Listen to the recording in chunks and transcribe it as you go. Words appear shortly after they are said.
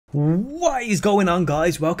What is going on,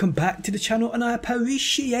 guys? Welcome back to the channel and I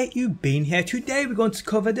appreciate you being here. Today we're going to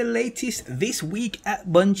cover the latest this week at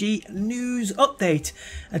Bungie news update,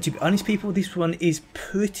 and to be honest people, this one is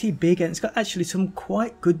pretty big and it's got actually some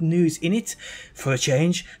quite good news in it for a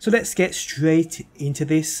change. So let's get straight into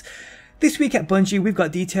this. This week at Bungie, we've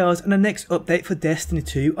got details on the next update for Destiny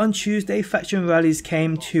 2. On Tuesday, faction rallies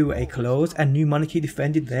came to a close and New Monarchy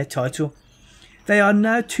defended their title. They are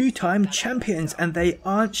now two-time champions and they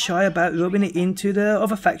aren't shy about rubbing it into the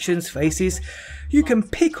other factions' faces. You can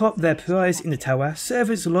pick up their prize in the tower.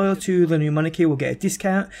 Servers loyal to the New Monarchy will get a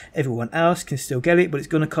discount. Everyone else can still get it, but it's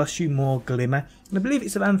going to cost you more glimmer. And I believe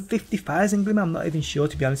it's around 50,000 glimmer. I'm not even sure,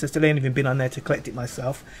 to be honest. I still ain't even been on there to collect it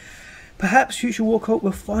myself. Perhaps Future Walkout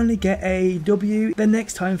will finally get a W the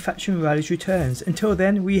next time Faction Rallies returns. Until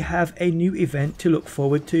then, we have a new event to look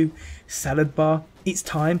forward to. Salad Bar. It's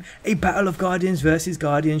time. A Battle of Guardians versus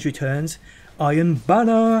Guardians returns. Iron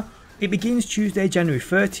Banner. It begins Tuesday, January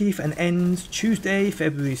 30th and ends Tuesday,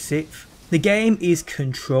 February 6th. The game is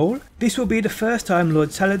Control. This will be the first time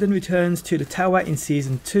Lord Saladin returns to the tower in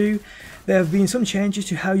Season 2. There have been some changes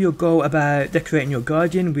to how you'll go about decorating your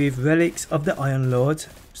Guardian with relics of the Iron Lords.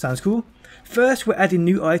 Sounds cool. First, we're adding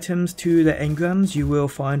new items to the Engrams you will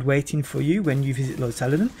find waiting for you when you visit Lord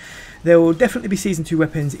Saladin. There will definitely be Season 2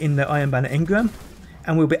 weapons in the Iron Banner Engram,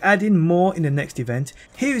 and we'll be adding more in the next event.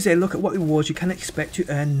 Here is a look at what rewards you can expect to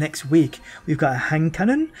earn next week. We've got a hand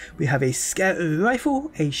cannon, we have a scout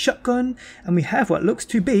rifle, a shotgun, and we have what looks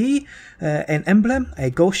to be an emblem, a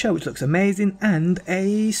ghost shell which looks amazing, and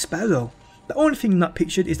a sparrow. The only thing not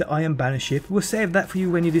pictured is the Iron Banner ship. We'll save that for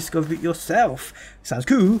you when you discover it yourself. Sounds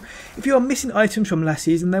cool. If you are missing items from last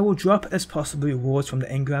season, they will drop as possible rewards from the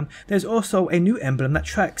Engram. There's also a new emblem that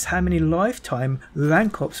tracks how many lifetime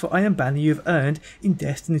rank ups for Iron Banner you have earned in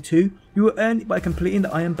Destiny 2. You will earn it by completing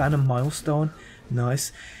the Iron Banner milestone.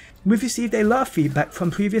 Nice. We've received a lot of feedback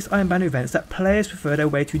from previous Iron Banner events that players prefer their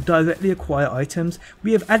way to directly acquire items.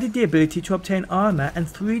 We have added the ability to obtain armor and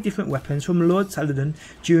 3 different weapons from Lord Saladin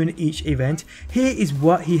during each event. Here is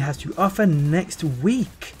what he has to offer next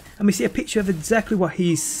week. And we see a picture of exactly what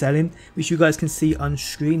he's selling, which you guys can see on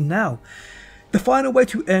screen now. The final way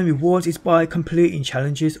to earn rewards is by completing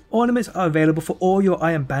challenges. Ornaments are available for all your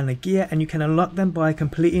Iron Banner gear and you can unlock them by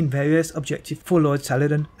completing various objectives for Lord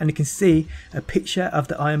Saladin. And you can see a picture of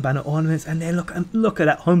the Iron Banner ornaments and they look at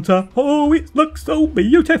that hunter. Oh, it looks so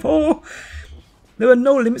beautiful. There are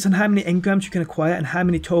no limits on how many engrams you can acquire and how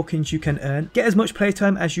many tokens you can earn. Get as much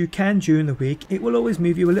playtime as you can during the week. It will always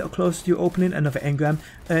move you a little closer to opening another engram,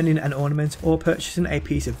 earning an ornament or purchasing a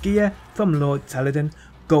piece of gear from Lord Saladin.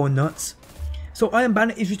 Go nuts. So Iron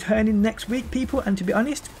Banner is returning next week, people, and to be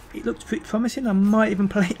honest, it looks pretty promising. I might even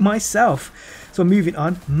play it myself. So moving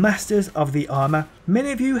on, Masters of the Armor.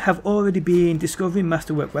 Many of you have already been discovering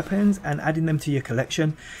Masterwork weapons and adding them to your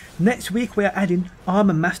collection. Next week we are adding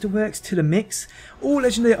Armor Masterworks to the mix. All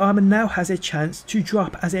Legendary Armor now has a chance to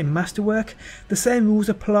drop as a Masterwork. The same rules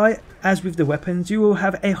apply as with the weapons. You will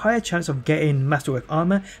have a higher chance of getting Masterwork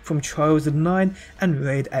Armor from Trials of 9 and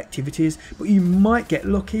raid activities, but you might get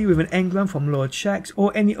lucky with an engram from Lord Shaxx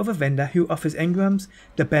or any other vendor who offers engrams.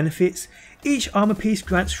 The benefits: each armor piece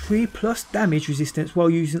grants 3+ damage resistance while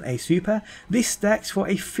using a super. This stacks for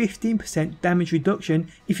a 15% damage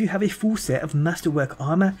reduction if you have a full set of Masterwork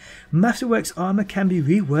armor. Masterwork's armor can be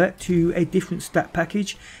reworked to a different stat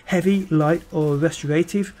package: heavy, light or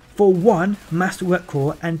restorative. For 1 Masterwork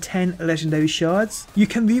core and 10 legendary shards. You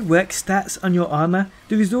can rework stats on your armor.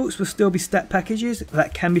 The results will still be stat packages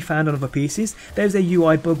that can be found on other pieces. There's a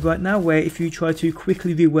UI bug right now where if you try to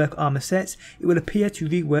quickly rework armor sets, it will appear to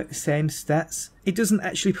rework the same stats. It doesn't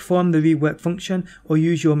actually perform the rework function or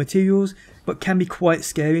use your materials, but can be quite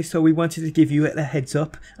scary, so we wanted to give you a heads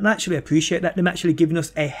up, and I actually appreciate that, them actually giving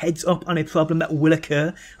us a heads up on a problem that will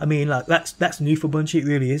occur. I mean, like, that's new for Bungie, it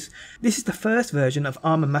really is. This is the first version of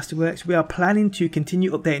Armor Masterworks. We are planning to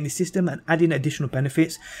continue updating the system and adding additional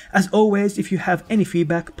benefits. As always, if you have any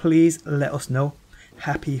feedback, please let us know.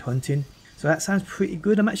 Happy hunting. So that sounds pretty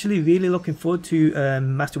good. I'm actually really looking forward to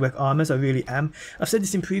Masterwork Armors. I really am. I've said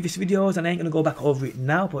this in previous videos and I ain't going to go back over it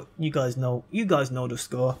now, but you guys know the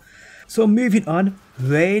score. So moving on,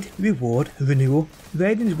 Raid Reward Renewal.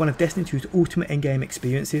 Raiding is one of Destiny 2's ultimate endgame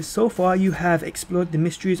experiences. So far you have explored the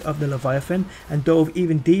mysteries of the Leviathan and dove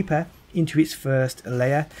even deeper into its first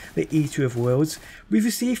layer, the Eater of Worlds. We've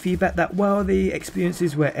received feedback that while the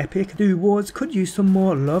experiences were epic, the rewards could use some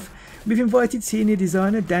more love. We've invited senior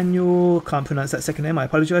designer Daniel, can't pronounce that second name, I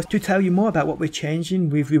apologise, to tell you more about what we're changing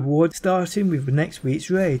with rewards starting with next week's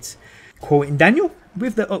raids. Quoting Daniel,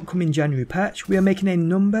 with the upcoming January patch, we are making a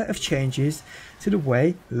number of changes to the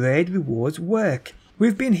way raid rewards work.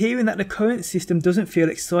 We've been hearing that the current system doesn't feel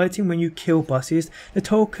exciting when you kill bosses, the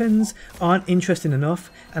tokens aren't interesting enough,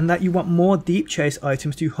 and that you want more deep chase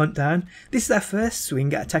items to hunt down. This is our first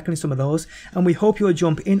swing at tackling some of those, and we hope you'll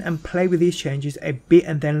jump in and play with these changes a bit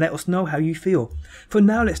and then let us know how you feel. For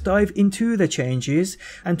now, let's dive into the changes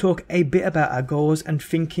and talk a bit about our goals and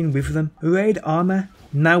thinking with them. Raid armor.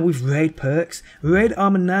 Now with raid perks. Raid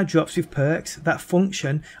armor now drops with perks that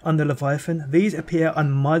function on the Leviathan. These appear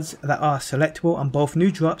on mods that are selectable on both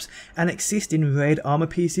new drops and existing raid armor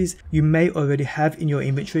pieces you may already have in your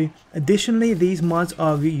inventory. Additionally, these mods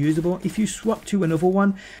are reusable. If you swap to another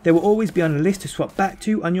one, they will always be on the list to swap back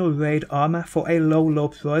to on your raid armor for a low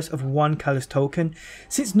price of 1 Callus token.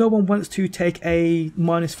 Since no one wants to take a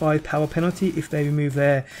 -5 power penalty if they remove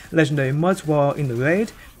their legendary mods while in the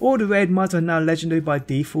raid, all the raid mods are now legendary by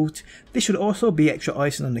default. This should also be extra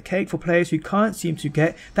icing on the cake for players who can't seem to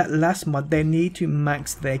get that last mod they need to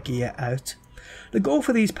max their gear out. The goal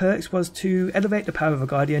for these perks was to elevate the power of a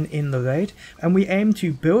guardian in the raid, and we aimed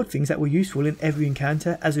to build things that were useful in every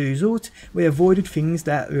encounter. As a result, we avoided things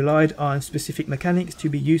that relied on specific mechanics to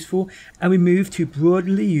be useful, and we moved to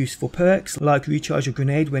broadly useful perks like recharge a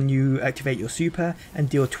grenade when you activate your super and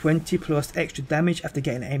deal 20 plus extra damage after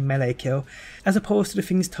getting a melee kill, as opposed to the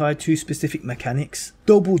things tied to specific mechanics.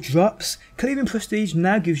 Double drops. Clearing prestige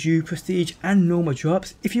now gives you prestige and normal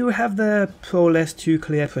drops. If you have the pro list to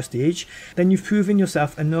clear prestige, then you've proven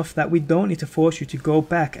yourself enough that we don't need to force you to go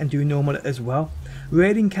back and do normal as well.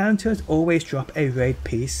 Raid encounters always drop a raid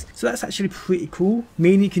piece, so that's actually pretty cool,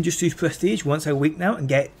 meaning you can just use prestige once a week now and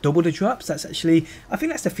get double the drops. That's actually, I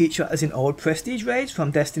think that's the feature as in old prestige raids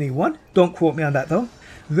from Destiny 1. Don't quote me on that though.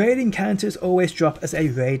 Raid encounters always drop as a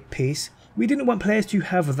raid piece. We didn't want players to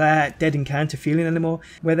have that dead encounter feeling anymore,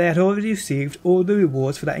 where they had already received all the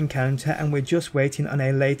rewards for that encounter and were just waiting on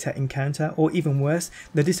a later encounter, or even worse,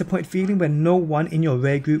 the disappointed feeling when no one in your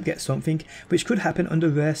raid group gets something, which could happen under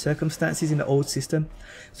rare circumstances in the old system.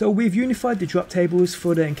 So we've unified the drop tables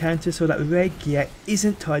for the encounter so that raid gear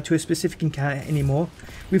isn't tied to a specific encounter anymore,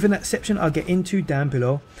 with an exception I'll get into down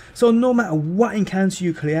below. So no matter what encounter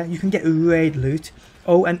you clear, you can get raid loot.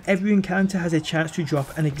 Oh, and every encounter has a chance to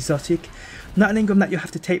drop an exotic. Not an engram that you have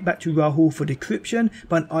to take back to Rahul for decryption,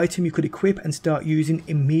 but an item you could equip and start using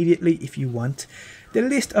immediately if you want. The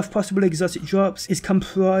list of possible exotic drops is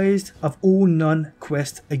comprised of all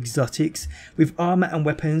non-quest exotics, with armor and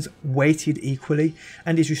weapons weighted equally,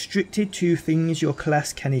 and is restricted to things your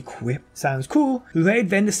class can equip. Sounds cool. Raid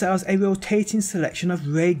vendor sells a rotating selection of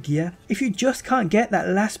raid gear. If you just can't get that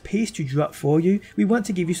last piece to drop for you, we want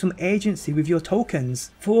to give you some agency with your tokens.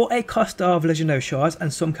 For a cost of legendary shards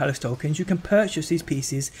and some Callus tokens, you can purchase these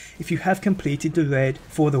pieces if you have completed the raid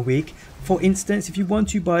for the week. For instance, if you want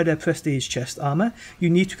to buy the prestige chest armor, you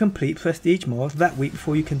need to complete prestige mode that week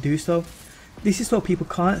before you can do so. This is so people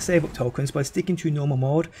can't save up tokens by sticking to normal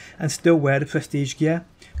mode and still wear the prestige gear.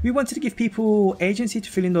 We wanted to give people agency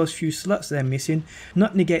to fill in those few slots they're missing,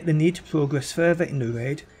 not negate the need to progress further in the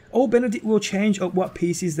raid. Old Benedict will change up what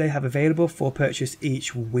pieces they have available for purchase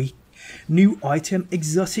each week. New item,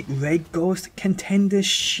 exotic raid ghost contender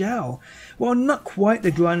shell. While not quite the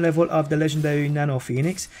grind level of the legendary Nano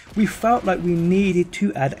Phoenix, we felt like we needed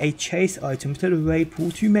to add a chase item to the raid pool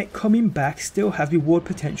to make coming back still have reward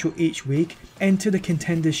potential each week. Enter the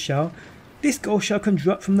contender shell. This ghost shell can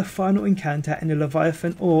drop from the final encounter in the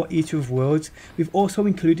Leviathan or Eater of Worlds. We've also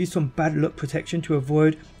included some bad luck protection to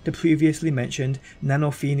avoid the previously mentioned Nano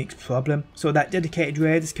Phoenix problem, so that dedicated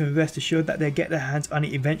raiders can rest assured that they get their hands on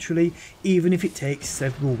it eventually, even if it takes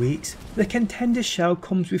several weeks. The contender shell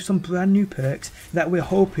comes with some brand new perks that we're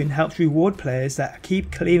hoping helps reward players that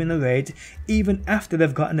keep clearing the raid even after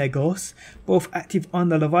they've gotten their ghosts, both active on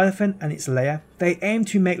the Leviathan and its lair. They aim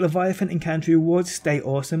to make Leviathan encounter rewards stay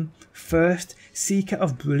awesome. First, Seeker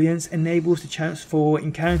of Brilliance enables the chance for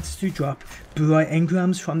encounters to drop bright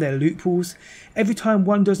engrams from their loot pools. Every time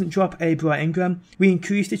one doesn't drop a bright engram, we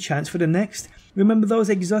increase the chance for the next. Remember those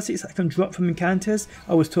exotics that can drop from encounters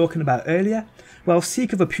I was talking about earlier? Well,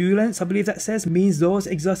 Seeker of Opulence, I believe that says, means those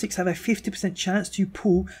exotics have a 50% chance to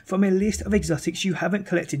pull from a list of exotics you haven't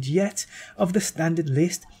collected yet of the standard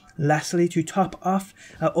list. Lastly, to top off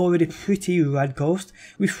our already pretty rad ghost,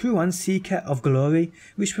 we threw on Seeker of Glory,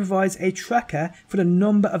 which provides a tracker for the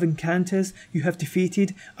number of encounters you have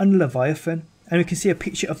defeated on Leviathan. And we can see a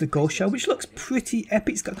picture of the ghost shell, which looks pretty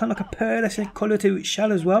epic. It's got kind of like a pearlescent colour to its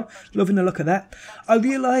shell as well. Loving the look of that. I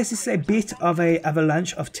realise this is a bit of an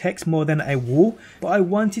avalanche of text more than a wall, but I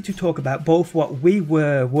wanted to talk about both what we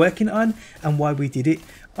were working on and why we did it.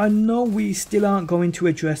 I know we still aren't going to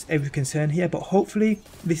address every concern here, but hopefully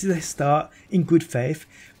this is a start in good faith.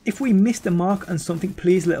 If we missed the mark on something,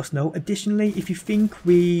 please let us know. Additionally, if you think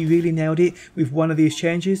we really nailed it with one of these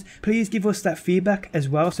changes, please give us that feedback as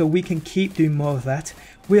well so we can keep doing more of that.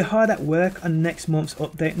 We're hard at work on next month's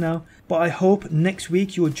update now, but I hope next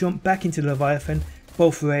week you will jump back into the Leviathan,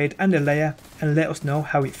 both raid and the layer, and let us know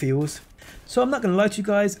how it feels. So I'm not going to lie to you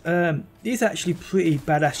guys, these are actually pretty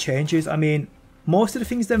badass changes. I mean, most of the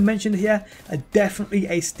things they've mentioned here are definitely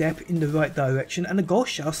a step in the right direction, and the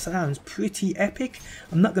Ghost Shell sounds pretty epic.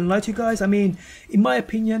 I'm not going to lie to you guys. I mean, in my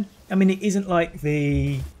opinion, it isn't like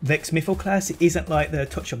the Vex Mytho class, it isn't like the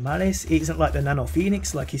Touch of Malice, it isn't like the Nano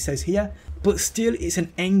Phoenix like he says here, but still it's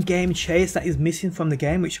an end game chase that is missing from the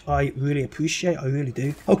game, which I really appreciate, I really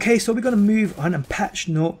do. Okay, so we're going to move on and patch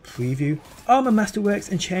note preview. Armor Masterworks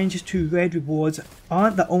and changes to raid rewards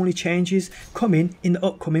aren't the only changes coming in the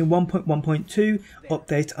upcoming 1.1.2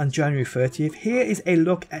 update on January 30th. Here is a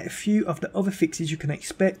look at a few of the other fixes you can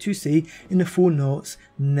expect to see in the full notes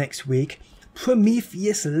next week.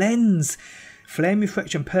 Prometheus Lens. Flame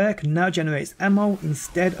Reflection perk now generates ammo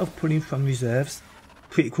instead of pulling from reserves.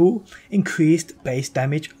 Pretty cool. Increased base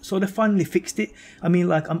damage, so they finally fixed it. I mean,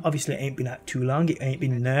 like, obviously it ain't been out too long, it ain't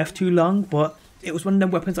been nerfed too long, but it was one of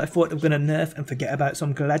them weapons I thought they were going to nerf and forget about, so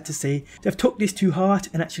I'm glad to see they've took this to heart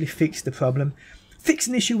and actually fixed the problem. Fixed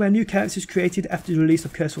an issue where new characters created after the release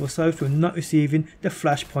of Curse of Osiris were not receiving the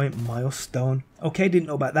Flashpoint milestone. Okay, didn't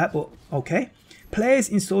know about that, but okay. Players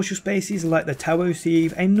in social spaces like the tower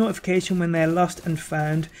receive a notification when their lost and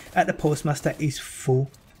found at the postmaster is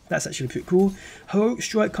full. That's actually pretty cool. Heroic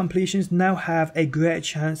Strike completions now have a greater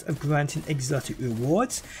chance of granting exotic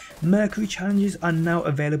rewards. Mercury challenges are now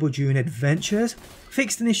available during adventures.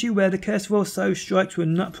 Fixed an issue where the Curse of Osiris strikes were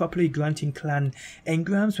not properly granting clan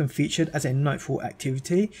engrams when featured as a Nightfall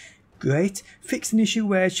activity. Great. Fixed an issue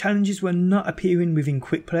where challenges were not appearing within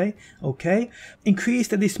quick play. Okay. Increased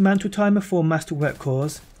the dismantle timer for masterwork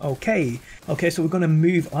cores. Okay. Okay, so we're going to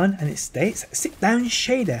move on, and it states sit down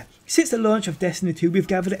shader. Since the launch of Destiny 2, we've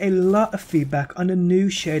gathered a lot of feedback on the new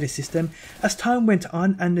shader system. As time went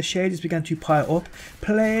on and the shaders began to pile up,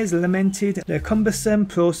 players lamented the cumbersome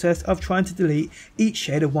process of trying to delete each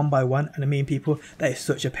shader one by one, and I mean, people, that is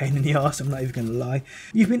such a pain in the arse, I'm not even going to lie.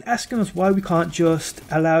 You've been asking us why we can't just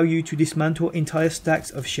allow you to dismantle entire stacks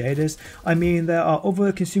of shaders. I mean, there are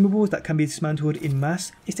other consumables that can be dismantled in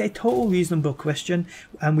mass. It's a total reasonable question,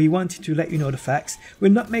 and we wanted to let you know the facts. We're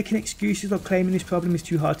not making excuses or claiming this problem is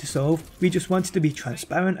too hard to solve. We just wanted to be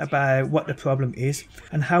transparent about what the problem is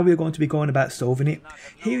and how we're going to be going about solving it.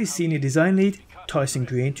 Here is Senior Design Lead Tyson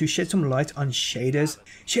Green to shed some light on shaders.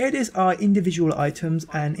 Shaders are individual items,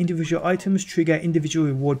 and individual items trigger individual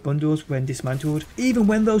reward bundles when dismantled. Even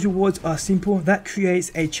when those rewards are simple, that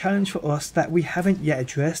creates a challenge for us that we haven't yet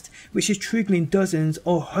addressed, which is triggering dozens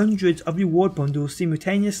or hundreds of reward bundles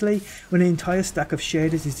simultaneously when an entire stack of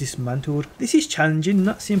shaders is dismantled. This is challenging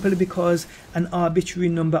not simply because an arbitrary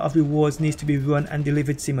number of rewards needs to be run and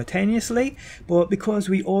delivered simultaneously, but because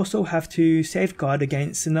we also have to safeguard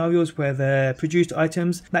against scenarios where the produced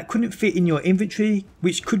items that couldn't fit in your inventory,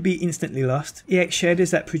 which could be instantly lost. EX shaders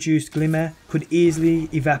that produced glimmer could easily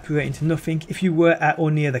evaporate into nothing if you were at or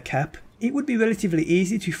near the cap. It would be relatively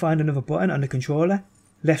easy to find another button on the controller,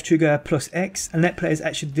 left trigger plus X, and let players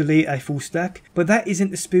actually delete a full stack, but that isn't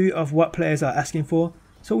the spirit of what players are asking for,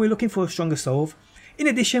 so we're looking for a stronger solve. In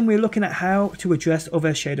addition, we're looking at how to address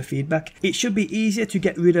other shader feedback. It should be easier to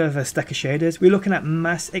get rid of a stack of shaders. We're looking at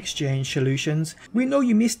mass exchange solutions. We know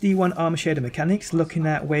you missed D1 armor shader mechanics, looking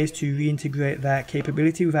at ways to reintegrate that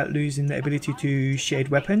capability without losing the ability to shade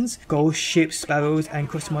weapons, ghost ships, sparrows, and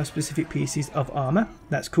customize specific pieces of armor.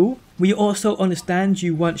 That's cool. We also understand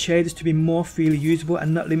you want shaders to be more freely usable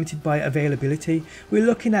and not limited by availability. We're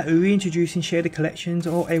looking at reintroducing shader collections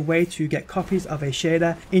or a way to get copies of a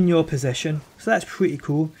shader in your possession. So that's pretty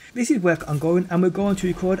cool. This is work ongoing, and we're going to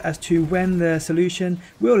record as to when the solution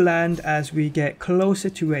will land as we get closer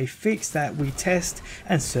to a fix that we test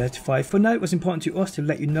and certify. For now, it was important to us to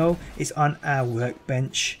let you know it's on our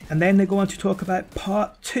workbench. And then they're going to talk about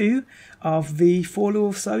part 2 of the Fall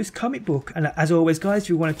of Osiris comic book. And as always guys, if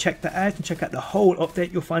you want to check that out and check out the whole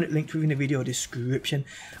update, you'll find it linked within the video description.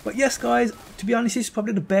 But yes guys, to be honest, this is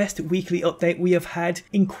probably the best weekly update we have had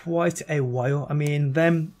in quite a while. I mean,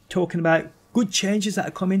 them talking about good changes that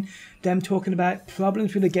are coming, them talking about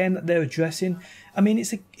problems with the game that they're addressing, I mean,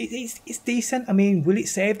 it's decent. I mean, will it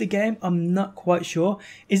save the game? I'm not quite sure.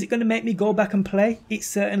 Is it going to make me go back and play? It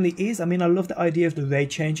certainly is. I mean, I love the idea of the raid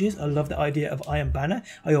changes. I love the idea of Iron Banner.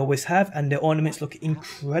 I always have, and the ornaments look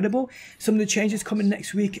incredible. Some of the changes coming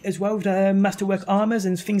next week as well, the Masterwork armors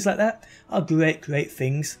and things like that are great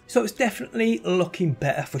things. So it's definitely looking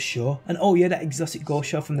better for sure. And oh yeah, that exotic ghost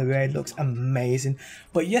shell from the raid looks amazing.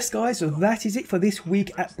 But yes guys, so that is it for this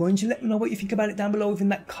week at Bungie. Let me know what you think about it down below within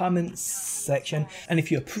that comment section. And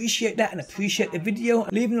if you appreciate that and appreciate the video,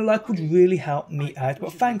 leaving a like would really help me out.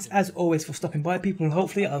 But thanks as always for stopping by, people, and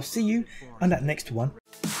hopefully I'll see you on that next one.